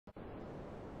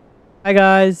Hi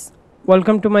guys,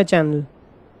 welcome to my channel.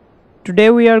 Today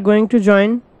we are going to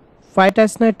join Phi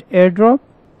Testnet Airdrop.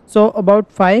 So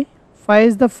about Phi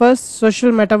is the first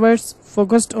social metaverse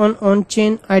focused on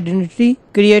on-chain identity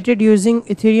created using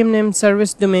Ethereum name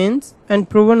service domains and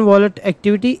proven wallet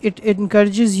activity. It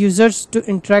encourages users to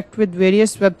interact with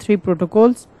various Web3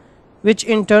 protocols, which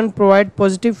in turn provide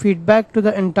positive feedback to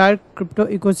the entire crypto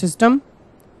ecosystem.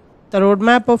 The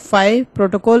roadmap of Phi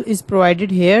protocol is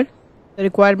provided here. The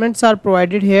requirements are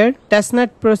provided here.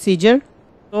 Testnet procedure.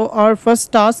 So our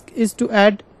first task is to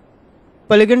add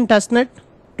Polygon testnet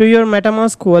to your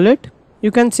MetaMask wallet.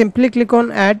 You can simply click on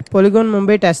add Polygon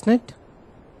Mumbai testnet.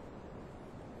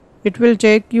 It will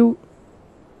take you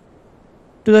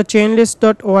to the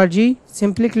chainlist.org.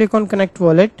 Simply click on connect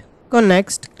wallet. Click on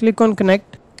next. Click on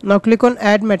connect. Now click on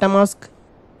add MetaMask.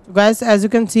 So guys, as you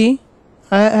can see,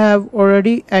 I have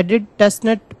already added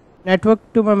testnet network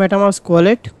to my MetaMask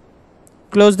wallet.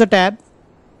 Close the tab.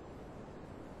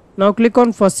 Now click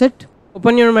on Faucet.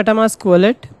 Open your MetaMask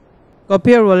wallet.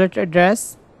 Copy your wallet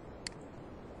address.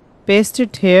 Paste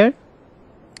it here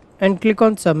and click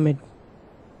on submit.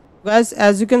 Guys,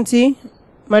 as you can see,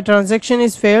 my transaction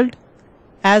is failed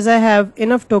as I have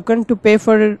enough token to pay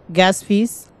for gas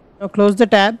fees. Now close the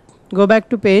tab. Go back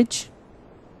to page.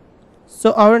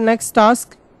 So our next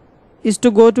task is to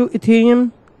go to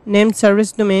Ethereum named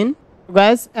service domain.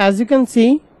 Guys, as you can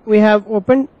see, we have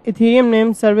opened Ethereum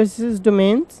name services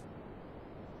domains.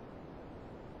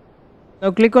 Now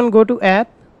click on go to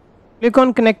app. Click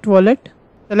on connect wallet.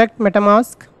 Select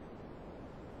MetaMask.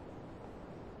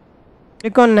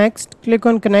 Click on next. Click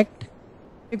on connect.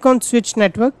 Click on switch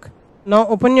network. Now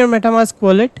open your MetaMask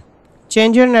wallet.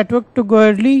 Change your network to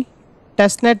Goerli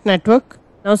Testnet network.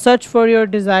 Now search for your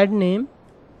desired name.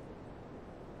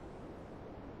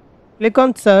 Click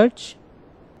on search.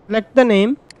 Select the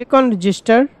name. Click on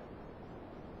register.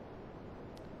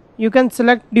 You can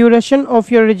select duration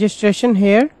of your registration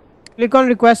here. Click on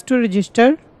request to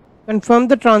register. Confirm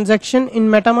the transaction in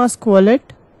MetaMask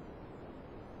wallet.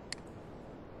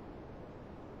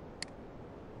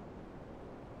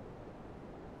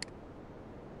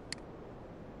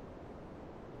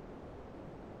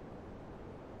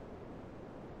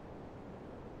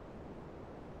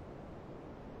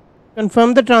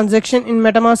 Confirm the transaction in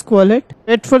MetaMask wallet.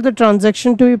 Wait for the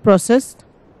transaction to be processed.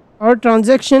 Our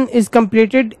transaction is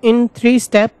completed in 3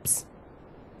 steps.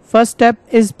 First step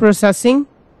is processing.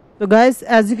 So guys,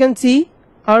 as you can see,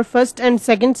 our first and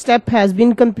second step has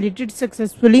been completed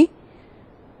successfully.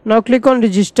 Now click on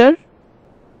register.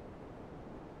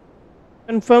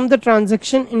 Confirm the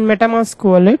transaction in MetaMask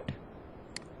wallet.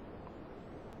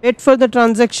 Wait for the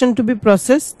transaction to be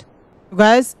processed. So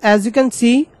guys, as you can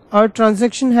see, our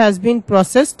transaction has been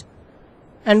processed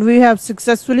and we have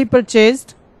successfully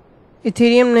purchased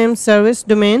Ethereum name service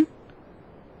domain.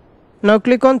 Now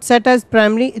click on set as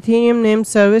primary Ethereum name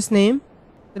service name.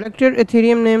 Select your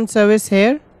Ethereum name service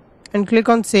here and click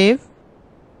on save.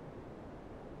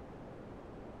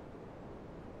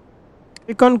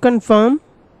 Click on confirm.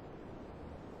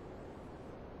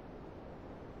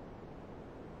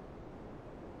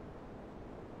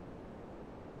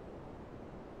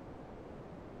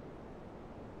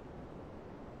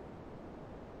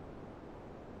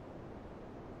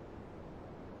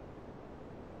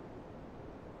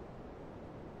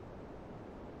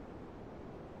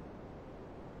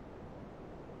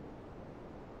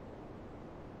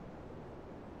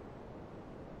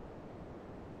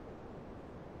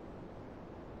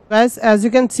 Guys, as you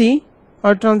can see,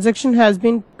 our transaction has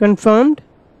been confirmed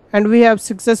and we have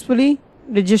successfully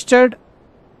registered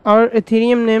our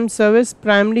Ethereum name service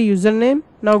primary username.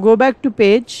 Now go back to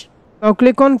page. Now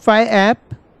click on Phi app.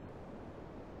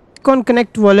 Click on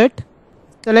connect wallet.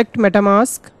 Select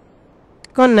MetaMask.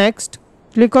 Click on next.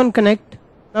 Click on connect.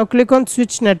 Now click on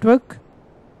switch network.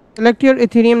 Select your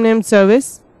Ethereum name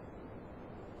service.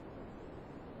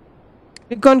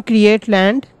 Click on create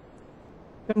land.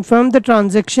 Confirm the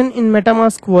transaction in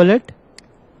MetaMask wallet.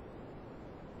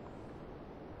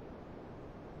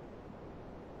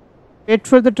 Wait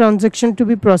for the transaction to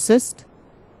be processed.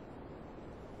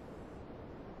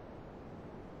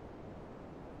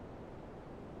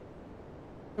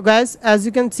 So guys, as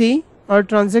you can see, our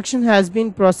transaction has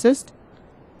been processed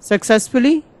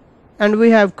successfully and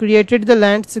we have created the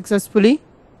land successfully.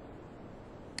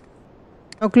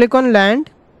 Now click on land.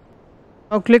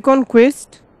 Now click on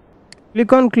quest.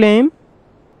 Click on claim.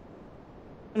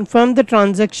 Confirm the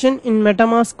transaction in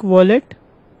MetaMask wallet.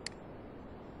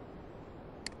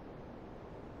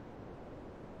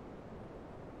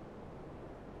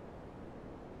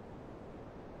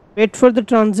 Wait for the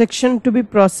transaction to be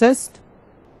processed.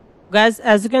 Guys,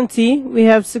 as you can see, we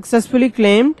have successfully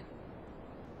claimed.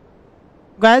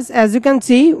 Guys, as you can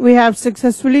see, we have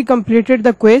successfully completed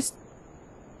the quest.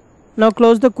 Now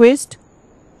close the quest.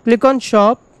 Click on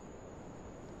shop.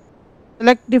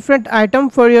 Select different item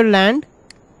for your land.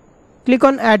 Click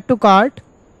on add to cart.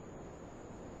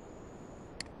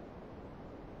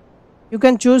 You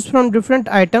can choose from different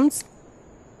items.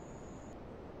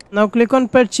 Now click on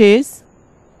purchase.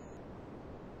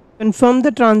 Confirm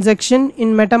the transaction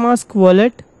in MetaMask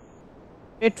wallet.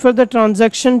 Wait for the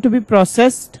transaction to be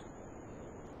processed.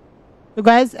 So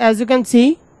guys, as you can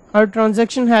see, our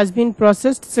transaction has been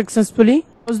processed successfully.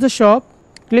 Close the shop.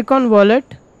 Click on wallet.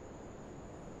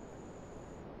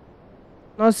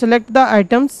 Now select the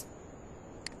items.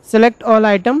 Select all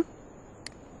item.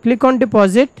 Click on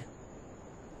deposit.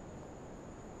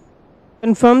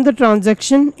 Confirm the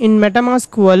transaction in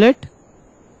MetaMask wallet.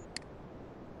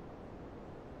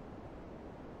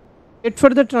 Wait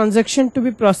for the transaction to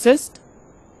be processed.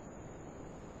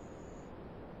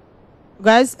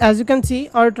 Guys, as you can see,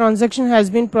 our transaction has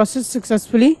been processed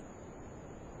successfully.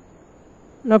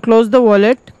 Now close the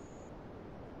wallet.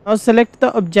 Now select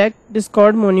the object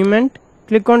Discord monument.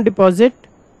 Click on deposit.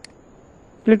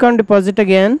 Click on deposit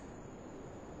again.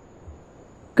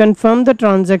 Confirm the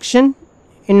transaction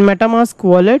in MetaMask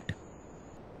wallet.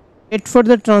 Wait for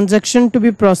the transaction to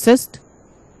be processed.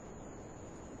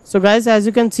 So guys, as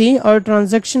you can see, our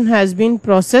transaction has been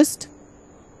processed.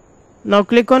 Now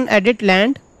click on edit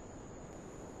land.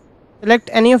 Select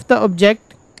any of the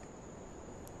object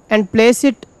and place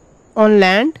it on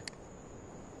land.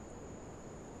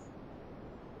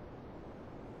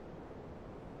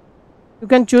 You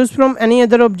can choose from any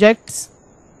other objects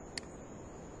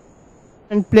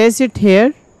and place it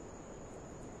here.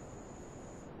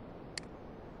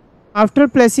 After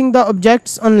placing the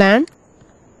objects on land,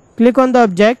 click on the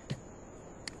object,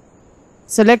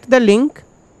 select the link,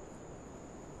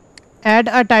 add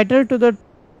a title to the.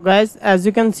 Guys, as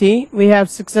you can see, we have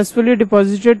successfully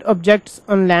deposited objects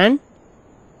on land.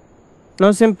 Now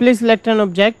simply select an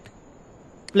object,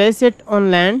 place it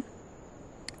on land.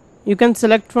 You can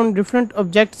select from different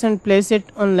objects and place it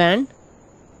on land.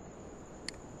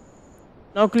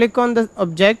 Now click on the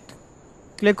object,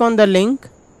 click on the link,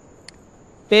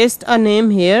 paste a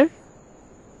name here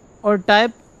or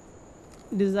type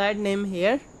desired name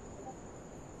here.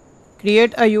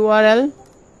 Create a URL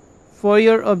for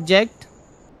your object.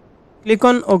 Click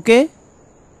on OK.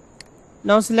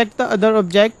 Now select the other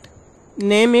object,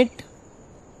 name it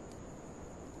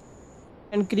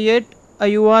and create a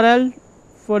URL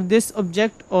for this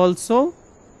object also.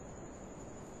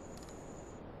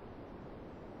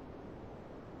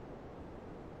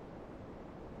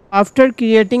 After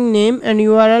creating name and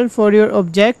URL for your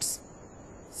objects,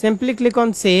 simply click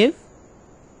on save.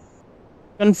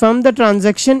 Confirm the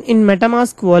transaction in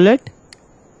MetaMask wallet.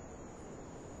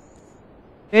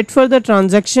 Wait for the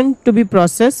transaction to be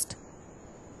processed.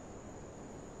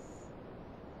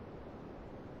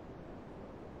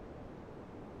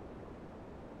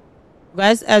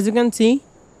 Guys, as you can see,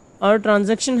 our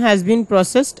transaction has been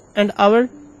processed and our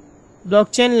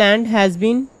blockchain land has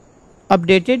been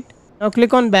updated. Now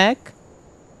click on back.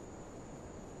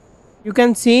 You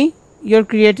can see your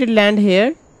created land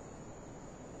here.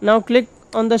 Now click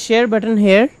on the share button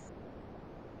here.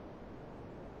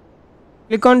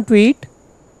 Click on tweet.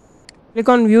 Click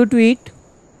on view tweet.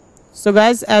 So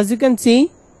guys, as you can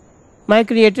see, my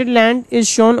created land is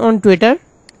shown on Twitter.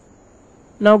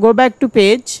 Now go back to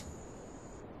page.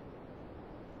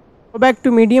 Go back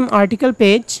to Medium article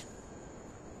page.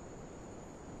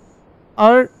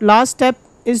 Our last step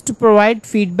is to provide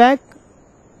feedback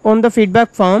on the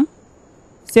feedback form.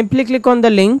 Simply click on the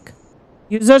link.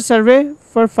 User survey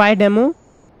for Phi demo.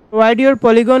 Provide your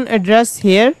Polygon address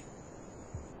here.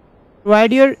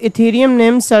 Provide your Ethereum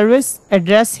name service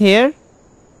address here.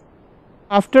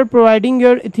 After providing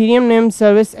your Ethereum name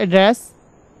service address,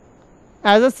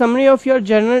 as a summary of your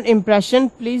general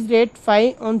impression, please rate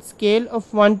Phi on scale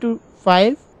of 1 to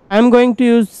 5. I am going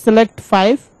to select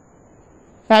 5.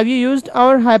 Have you used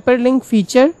our hyperlink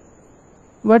feature?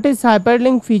 What is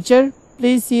hyperlink feature?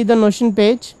 Please see the Notion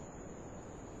page.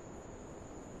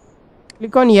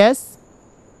 Click on yes.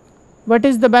 What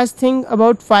is the best thing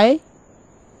about Phi?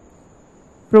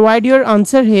 Provide your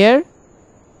answer here.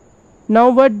 Now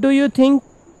what do you think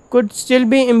could still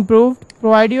be improved?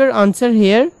 Provide your answer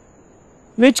here.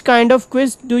 Which kind of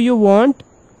quiz do you want?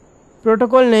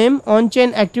 Protocol name,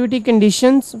 on-chain activity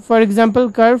conditions, for example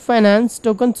curve finance,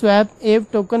 token swap, AVE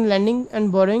token lending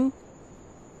and borrowing.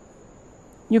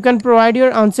 You can provide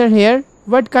your answer here.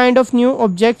 What kind of new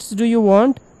objects do you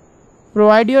want?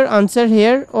 Provide your answer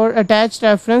here or attach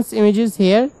reference images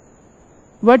here.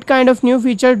 What kind of new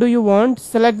feature do you want?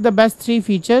 Select the best 3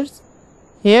 features.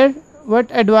 Here, what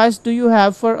advice do you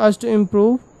have for us to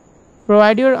improve?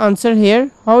 Provide your answer here.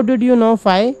 How did you know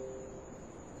Phi?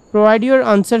 Provide your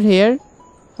answer here.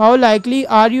 How likely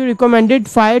are you recommended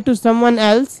Phi to someone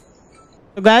else?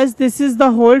 So guys, this is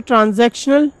the whole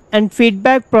transactional and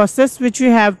feedback process which we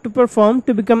have to perform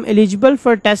to become eligible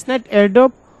for testnet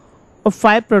airdrop of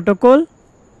Phi protocol.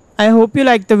 I hope you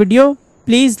liked the video.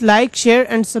 Please like, share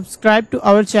and subscribe to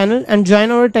our channel and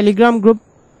join our Telegram group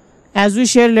as we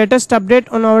share latest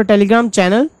update on our Telegram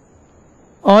channel.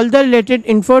 All the related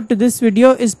info to this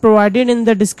video is provided in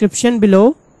the description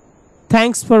below.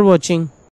 Thanks for watching.